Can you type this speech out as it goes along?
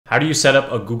How do you set up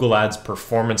a Google Ads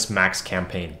Performance Max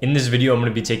campaign? In this video, I'm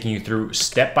going to be taking you through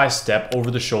step by step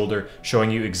over the shoulder, showing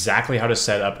you exactly how to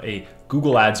set up a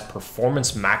Google Ads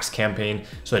Performance Max campaign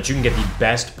so that you can get the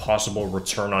best possible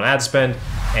return on ad spend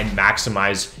and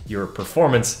maximize your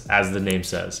performance, as the name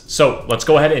says. So let's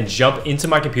go ahead and jump into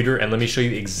my computer and let me show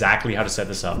you exactly how to set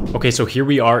this up. Okay, so here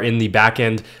we are in the back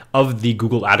end of the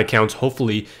Google Ad account.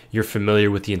 Hopefully you're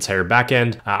familiar with the entire back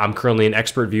end. I'm currently in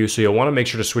expert view, so you'll want to make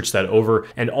sure to switch that over.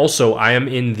 And also I am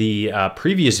in the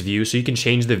previous view, so you can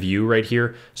change the view right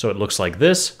here so it looks like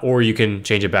this, or you can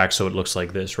change it back so it looks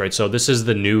like this, right? So this is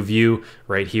the new view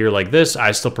right here like this.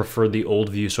 I still prefer the old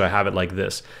view, so I have it like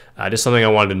this. Just something I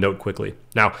wanted to note quickly.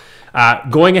 Now,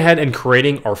 going ahead and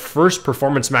creating our first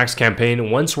Performance Max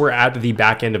campaign, once we're at the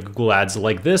back end of Google Ads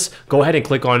like this, go ahead and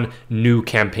click on New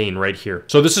Campaign right here.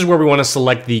 So this is where we want to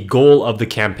select the goal of the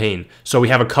campaign. So we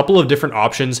have a couple of different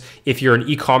options. If you're an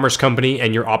e-commerce company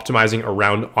and you're optimizing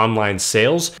around online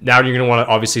sales, now you're going to want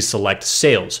to obviously select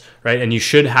sales, right? And you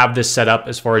should have this set up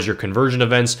as far as your conversion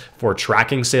events for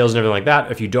tracking sales and everything like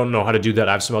that. If you don't know how to do that,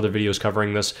 I have some other videos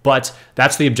covering this, but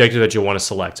that's the objective that you'll want to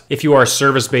select. If you are a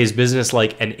service-based business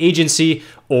like an agency,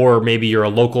 or maybe you're a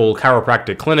local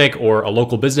chiropractic clinic or a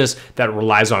local business that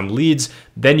relies on leads,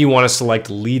 then you want to select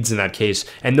leads in that case.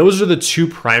 And those are the two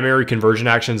primary conversion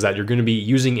actions that you're going to be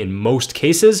using in most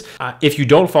cases. If you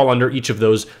don't fall under each of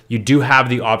those, you do have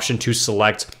the option to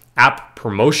select app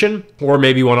promotion, or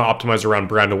maybe you want to optimize around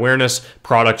brand awareness,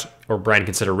 product or brand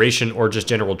consideration, or just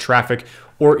general traffic,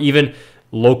 or even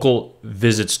local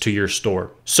visits to your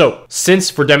store. So since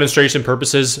for demonstration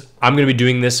purposes, I'm going to be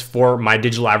doing this for my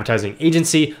digital advertising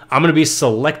agency, I'm going to be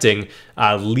selecting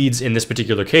leads in this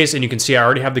particular case. And you can see I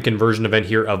already have the conversion event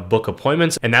here of book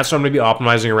appointments. And that's what I'm going to be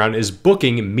optimizing around, is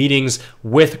booking meetings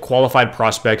with qualified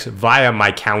prospects via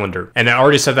my calendar. And I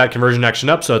already set that conversion action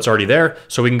up, so it's already there.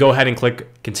 So we can go ahead and click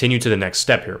continue to the next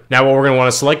step here. Now what we're going to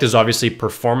want to select is obviously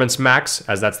Performance Max,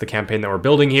 as that's the campaign that we're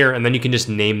building here. And then you can just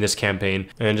name this campaign.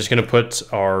 And I'm just going to put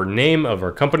our name of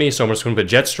our company. So I'm just going to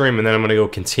put Jetstream, and then I'm going to go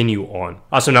continue on.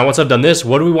 Awesome. Now once I've done this,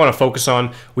 what do we want to focus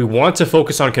on? We want to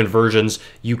focus on conversions.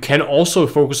 You can also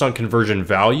focus on conversion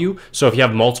value. So if you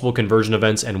have multiple conversion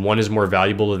events and one is more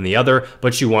valuable than the other,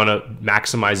 but you want to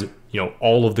maximize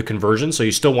all of the conversions, so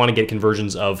you still want to get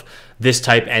conversions of this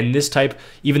type and this type,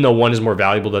 even though one is more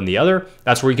valuable than the other,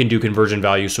 that's where you can do conversion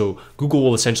value. So Google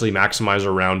will essentially maximize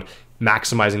around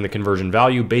maximizing the conversion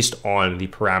value based on the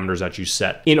parameters that you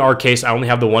set. In our case, I only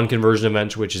have the one conversion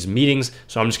event, which is meetings.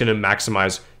 So I'm just going to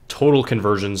maximize total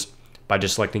conversions by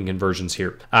just selecting conversions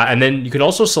here. And then you can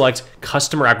also select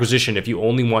customer acquisition if you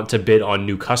only want to bid on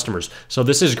new customers. So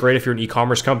this is great if you're an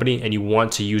e-commerce company and you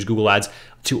want to use Google Ads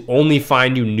to only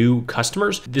find you new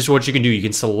customers. This is what you can do. You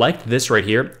can select this right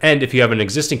here. And if you have an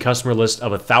existing customer list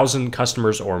of 1,000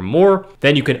 customers or more,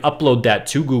 then you can upload that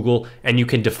to Google and you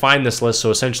can define this list. So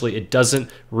essentially it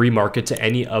doesn't remarket to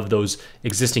any of those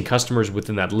existing customers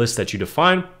within that list that you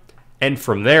define. And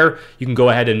from there, you can go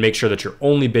ahead and make sure that you're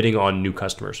only bidding on new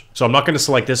customers. So I'm not going to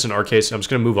select this in our case. I'm just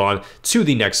going to move on to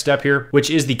the next step here, which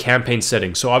is the campaign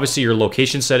settings. So obviously your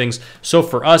location settings. So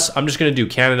for us, I'm just going to do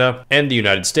Canada and the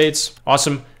United States.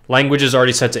 Awesome. Language is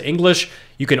already set to English.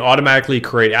 You can automatically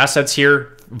create assets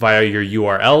here via your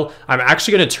URL. I'm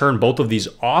actually going to turn both of these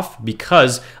off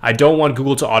because I don't want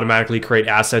Google to automatically create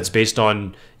assets based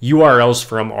on URLs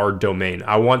from our domain.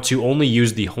 I want to only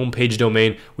use the homepage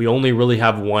domain. We only really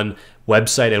have one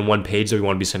website and one page that we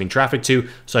want to be sending traffic to.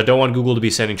 So I don't want Google to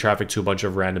be sending traffic to a bunch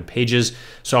of random pages.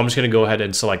 So I'm just going to go ahead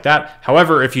and select that.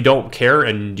 However, if you don't care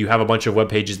and you have a bunch of web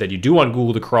pages that you do want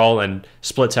Google to crawl and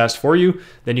split test for you,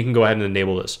 then you can go ahead and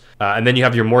enable this. And then you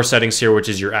have your more settings here, which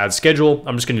is your ad schedule.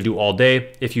 I'm just going to do all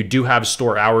day. If you do have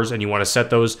store hours and you want to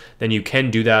set those, then you can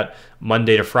do that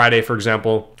Monday to Friday, for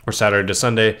example, or Saturday to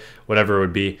Sunday, whatever it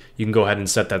would be. You can go ahead and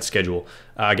set that schedule.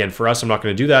 Again, for us, I'm not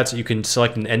going to do that. So you can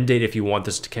select an end date if you want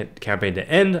this campaign to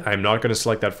end. I'm not going to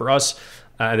select that for us.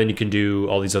 And then you can do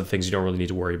all these other things you don't really need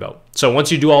to worry about. So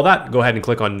once you do all that, go ahead and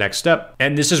click on next step.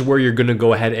 And this is where you're going to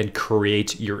go ahead and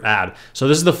create your ad. So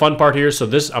this is the fun part here. So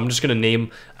this, I'm just going to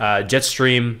name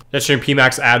Jetstream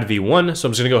PMax ad V1. So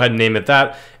I'm just going to go ahead and name it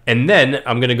that. And then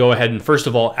I'm going to go ahead and first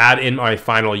of all, add in my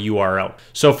final URL.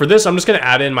 So for this, I'm just going to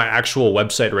add in my actual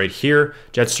website right here,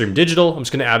 Jetstream Digital. I'm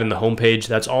just going to add in the homepage.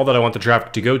 That's all that I want the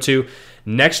traffic to go to.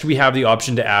 Next, we have the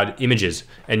option to add images,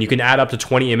 and you can add up to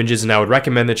 20 images. And I would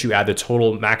recommend that you add the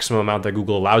total maximum amount that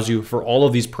Google allows you for all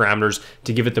of these parameters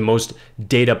to give it the most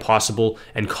data possible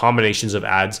and combinations of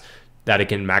ads that it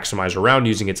can maximize around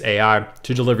using its AI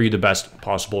to deliver you the best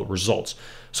possible results.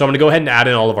 So I'm going to go ahead and add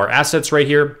in all of our assets right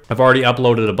here. I've already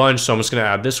uploaded a bunch, so I'm just going to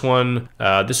add this one,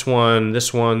 this one,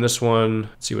 this one, this one.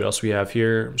 Let's see what else we have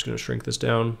here. I'm just going to shrink this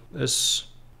down. This.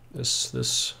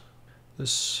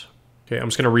 Okay, I'm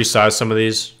just going to resize some of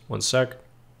these. One sec.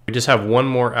 We just have one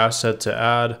more asset to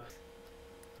add.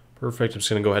 Perfect. I'm just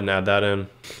going to go ahead and add that in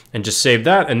and just save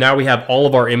that. And now we have all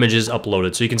of our images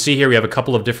uploaded. So you can see here we have a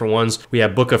couple of different ones. We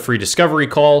have book a free discovery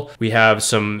call. We have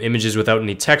some images without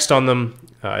any text on them.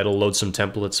 It'll load some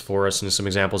templates for us and some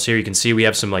examples here. You can see we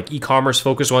have some like e-commerce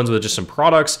focused ones with just some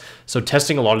products. So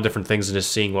testing a lot of different things and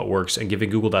just seeing what works and giving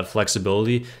Google that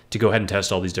flexibility to go ahead and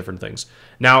test all these different things.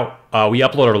 Now we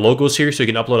upload our logos here, so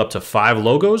you can upload up to 5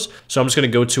 logos. So I'm just going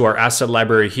to go to our asset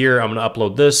library here. I'm going to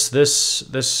upload this,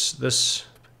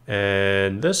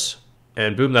 and this,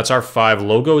 and boom, that's our 5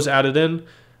 logos added in.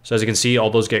 So as you can see,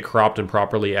 all those get cropped and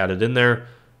properly added in there.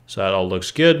 So that all looks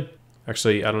good.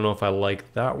 Actually, I don't know if I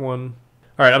like that one.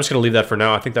 All right, I'm just going to leave that for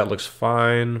now. I think that looks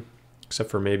fine, except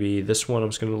for maybe this one I'm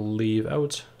just going to leave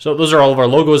out. So those are all of our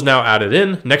logos now added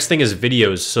in. Next thing is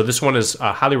videos. So this one is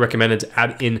highly recommended to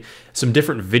add in some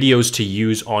different videos to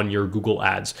use on your Google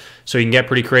Ads. So you can get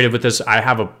pretty creative with this. I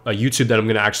have a YouTube that I'm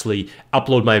going to actually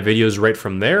upload my videos right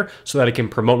from there so that I can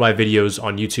promote my videos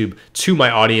on YouTube to my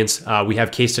audience. We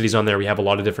have case studies on there. We have a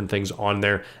lot of different things on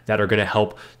there that are going to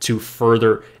help to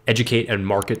further educate and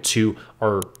market to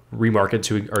our remarket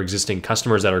to our existing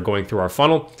customers that are going through our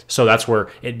funnel. So that's where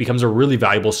it becomes a really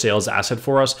valuable sales asset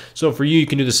for us. So for you, you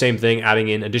can do the same thing, adding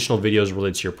in additional videos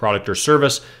related to your product or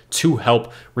service to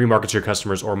help remarket to your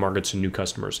customers or market to new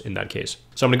customers in that case.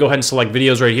 So I'm gonna go ahead and select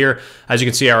videos right here. As you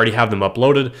can see, I already have them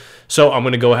uploaded. So I'm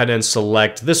gonna go ahead and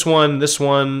select this one, this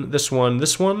one, this one,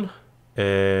 this one,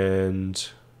 and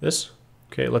this.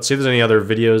 Okay, let's see if there's any other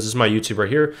videos. This is my YouTube right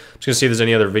here. I'm just gonna see if there's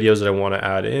any other videos that I wanna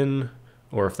add in,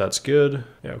 or if that's good.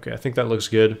 Yeah, okay, I think that looks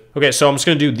good. Okay, so I'm just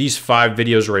gonna do these 5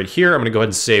 videos right here. I'm gonna go ahead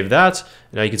and save that.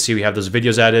 And now you can see we have those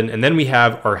videos added in, and then we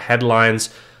have our headlines,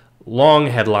 long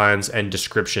headlines and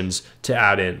descriptions to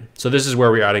add in. So this is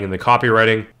where we're adding in the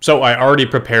copywriting. So I already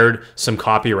prepared some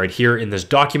copy right here in this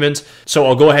document. So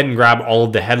I'll go ahead and grab all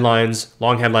of the headlines,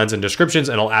 long headlines and descriptions,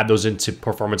 and I'll add those into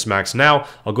Performance Max now.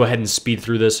 I'll go ahead and speed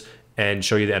through this and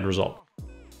show you the end result.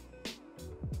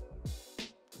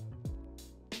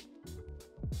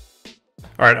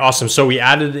 All right, awesome. So we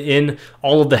added in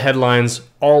all of the headlines,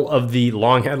 all of the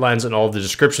long headlines, and all of the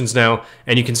descriptions now.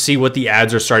 And you can see what the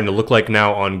ads are starting to look like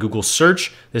now on Google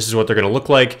search. This is what they're going to look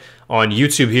like. On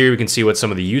YouTube here, we can see what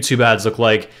some of the YouTube ads look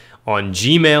like. On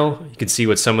Gmail, you can see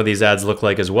what some of these ads look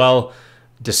like as well.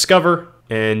 Discover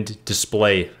and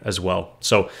display as well.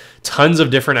 So tons of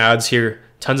different ads here,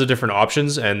 tons of different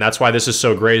options, and that's why this is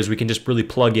so great, is we can just really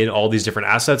plug in all these different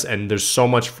assets, and there's so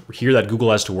much here that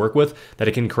Google has to work with that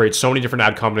it can create so many different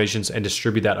ad combinations and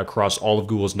distribute that across all of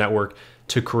Google's network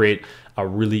to create a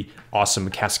really awesome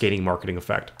cascading marketing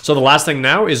effect. So the last thing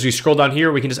now is we scroll down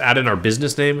here, we can just add in our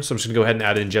business name. So I'm just gonna go ahead and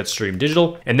add in Jetstream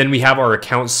Digital. And then we have our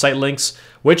account site links,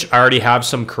 which I already have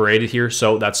some created here,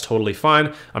 so that's totally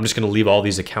fine. I'm just gonna leave all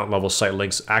these account level site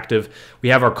links active. We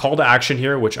have our call to action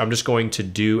here, which I'm just going to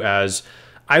do as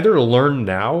either learn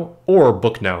now or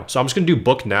book now. So I'm just gonna do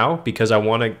book now because I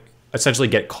wanna essentially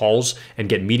get calls and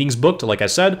get meetings booked, like I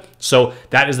said. So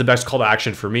that is the best call to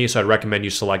action for me. So I'd recommend you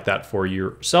select that for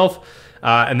yourself.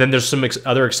 And then there's some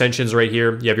other extensions right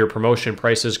here. You have your promotion,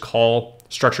 prices, call,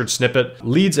 structured snippet,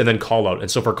 leads, and then call out. And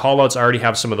so for call outs, I already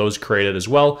have some of those created as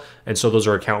well. And so those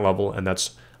are account level, and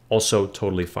that's also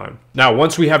totally fine. Now,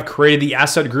 once we have created the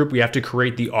asset group, we have to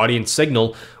create the audience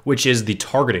signal, which is the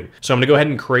targeting. So I'm gonna go ahead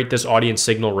and create this audience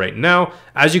signal right now.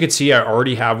 As you can see, I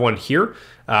already have one here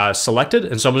selected.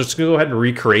 And so I'm just gonna go ahead and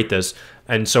recreate this.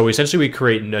 And so essentially we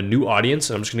create a new audience.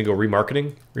 And I'm just gonna go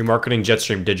remarketing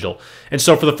Jetstream Digital. And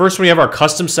so for the first one, we have our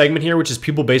custom segment here, which is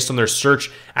people based on their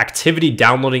search activity,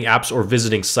 downloading apps, or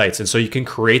visiting sites. And so you can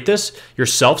create this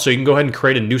yourself. So you can go ahead and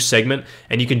create a new segment,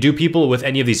 and you can do people with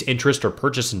any of these interest or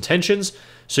purchase intentions.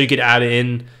 So you could add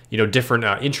in, different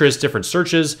interests, different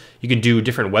searches. You can do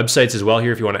different websites as well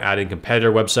here if you want to add in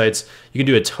competitor websites. You can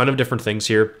do a ton of different things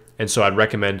here. And so I'd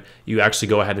recommend you actually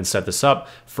go ahead and set this up.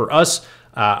 For us,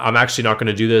 I'm actually not going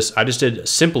to do this. I just did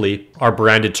simply our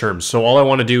branded terms. So all I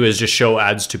want to do is just show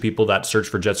ads to people that search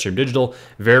for Jetstream Digital.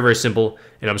 Very, very simple.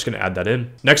 And I'm just going to add that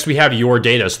in. Next, we have your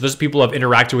data. So this is people have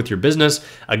interacted with your business.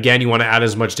 Again, you want to add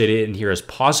as much data in here as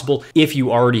possible. If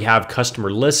you already have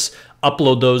customer lists,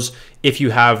 upload those. If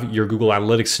you have your Google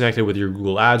Analytics connected with your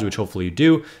Google Ads, which hopefully you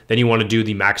do, then you want to do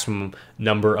the maximum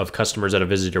number of customers that have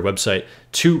visited your website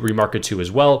to remarket to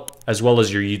as well as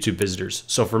your YouTube visitors.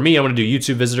 So for me, I'm going to do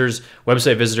YouTube visitors,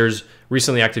 website visitors,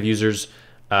 recently active users,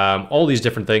 all these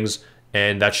different things.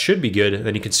 and that should be good. And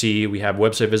then you can see we have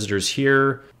website visitors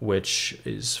here, which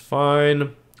is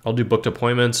fine. I'll do booked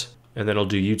appointments, and then I'll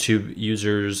do YouTube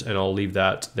users, and I'll leave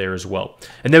that there as well.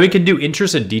 And then we can do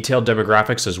interest and detailed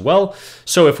demographics as well.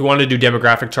 So if we want to do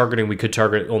demographic targeting, we could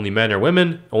target only men or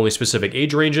women, only specific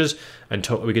age ranges, and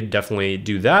we could definitely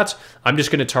do that. I'm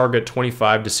just going to target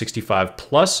 25 to 65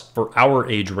 plus for our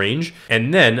age range.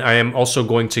 And then I am also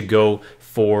going to go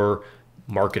for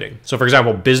marketing. So for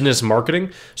example, business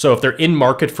marketing. So if they're in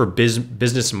market for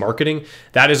business marketing,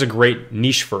 that is a great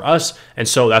niche for us. And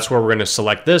so that's where we're going to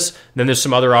select this. And then there's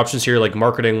some other options here like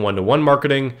marketing, one-to-one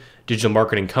marketing, digital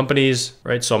marketing companies,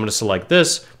 right? So I'm going to select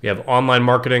this. We have online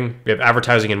marketing. We have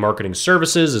advertising and marketing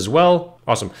services as well.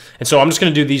 Awesome. And so I'm just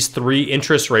going to do these 3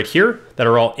 interests right here that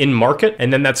are all in market.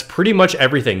 And then that's pretty much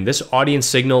everything. This audience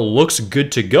signal looks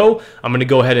good to go. I'm going to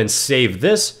go ahead and save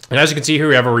this. And as you can see here,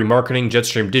 we have a remarketing,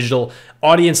 Jetstream Digital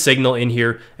audience signal in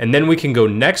here. And then we can go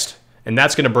next. And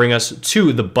that's going to bring us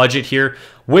to the budget here,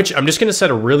 which I'm just going to set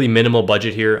a really minimal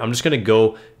budget here. I'm just going to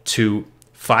go to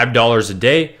 $5 a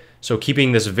day. So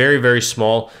keeping this very, very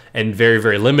small and very,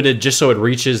 very limited, just so it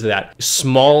reaches that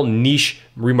small niche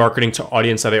remarketing to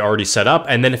audience that I already set up.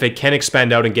 And then if it can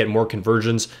expand out and get more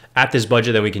conversions at this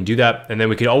budget, then we can do that. And then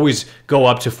we could always go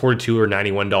up to $42 or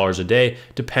 $91 a day,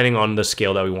 depending on the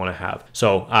scale that we want to have.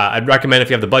 So I'd recommend if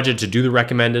you have the budget to do the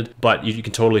recommended, but you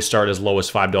can totally start as low as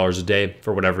 $5 a day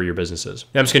for whatever your business is.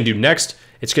 Now I'm just going to do next.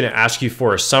 It's going to ask you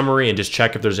for a summary and just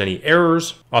check if there's any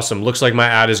errors. Awesome. Looks like my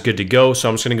ad is good to go. So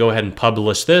I'm just going to go ahead and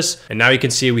publish this. And now you can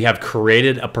see we have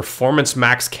created a Performance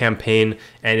Max campaign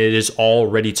and it is all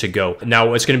ready to go.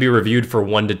 Now it's going to be reviewed for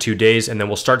 1 to 2 days, and then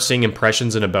we'll start seeing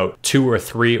impressions in about 2 or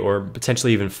 3 or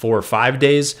potentially even 4 or 5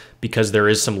 days, because there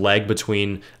is some lag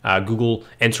between Google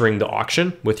entering the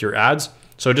auction with your ads.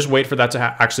 So just wait for that to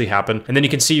actually happen. And then you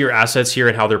can see your assets here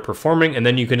and how they're performing. And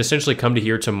then you can essentially come to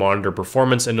here to monitor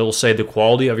performance, and it'll say the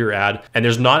quality of your ad. And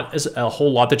there's not a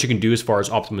whole lot that you can do as far as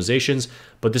optimizations,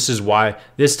 but this is why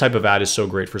this type of ad is so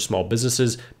great for small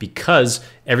businesses, because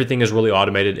everything is really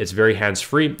automated. It's very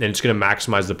hands-free, and it's going to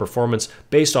maximize the performance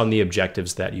based on the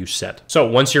objectives that you set. So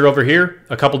once you're over here,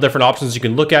 a couple different options you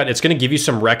can look at. It's going to give you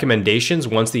some recommendations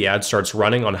once the ad starts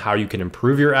running on how you can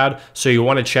improve your ad. So you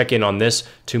want to check in on this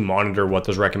to monitor what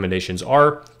those recommendations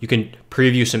are. You can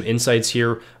preview some insights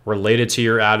here related to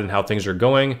your ad and how things are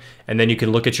going. And then you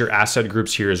can look at your asset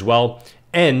groups here as well.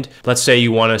 And let's say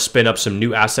you want to spin up some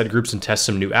new asset groups and test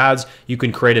some new ads. You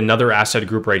can create another asset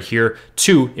group right here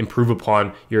to improve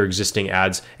upon your existing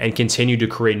ads and continue to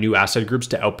create new asset groups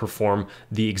to outperform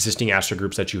the existing asset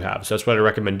groups that you have. So that's what I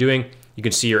recommend doing. You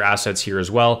can see your assets here as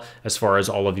well, as far as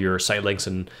all of your site links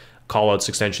and callouts,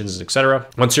 extensions, etc.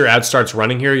 Once your ad starts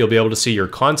running here, you'll be able to see your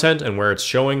content and where it's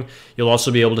showing. You'll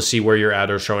also be able to see where your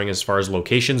ad are showing as far as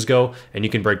locations go. And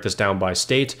you can break this down by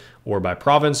state or by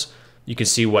province. You can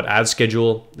see what ad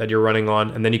schedule that you're running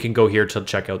on, and then you can go here to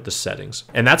check out the settings.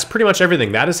 And that's pretty much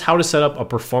everything. That is how to set up a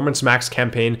Performance Max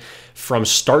campaign from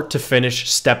start to finish,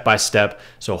 step by step.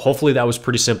 So hopefully that was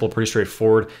pretty simple, pretty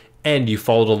straightforward, and you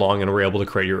followed along and were able to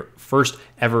create your first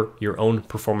ever your own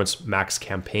Performance Max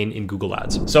campaign in Google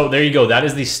Ads. So there you go. That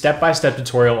is the step-by-step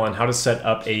tutorial on how to set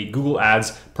up a Google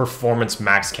Ads Performance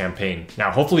Max campaign. Now,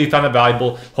 hopefully you found that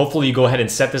valuable. Hopefully you go ahead and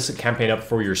set this campaign up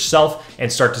for yourself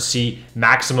and start to see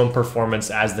maximum performance,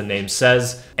 as the name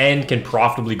says, and can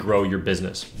profitably grow your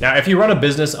business. Now, if you run a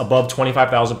business above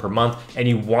 $25,000 per month and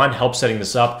you want help setting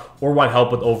this up, or want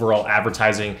help with overall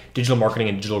advertising, digital marketing,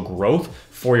 and digital growth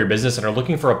for your business, and are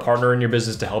looking for a partner in your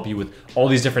business to help you with all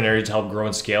these different areas to help grow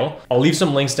and scale, I'll leave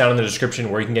some links down in the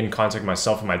description where you can get in contact with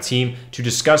myself and my team to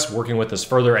discuss working with us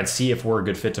further and see if we're a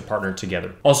good fit to partner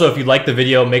together. Also, if you like the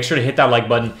video, make sure to hit that like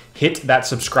button, hit that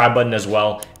subscribe button as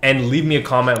well, and leave me a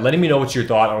comment letting me know what your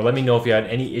thought, or let me know if you had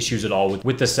any issues at all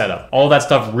with the setup. All of that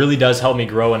stuff really does help me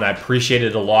grow, and I appreciate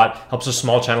it a lot. Helps a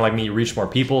small channel like me reach more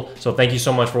people. So thank you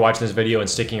so much for watching this video and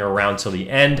sticking around till the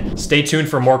end. Stay tuned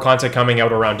for more content coming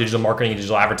out around digital marketing and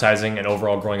digital advertising and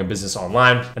overall growing a business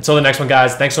online. Until the next one,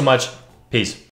 guys, thanks so much. Peace.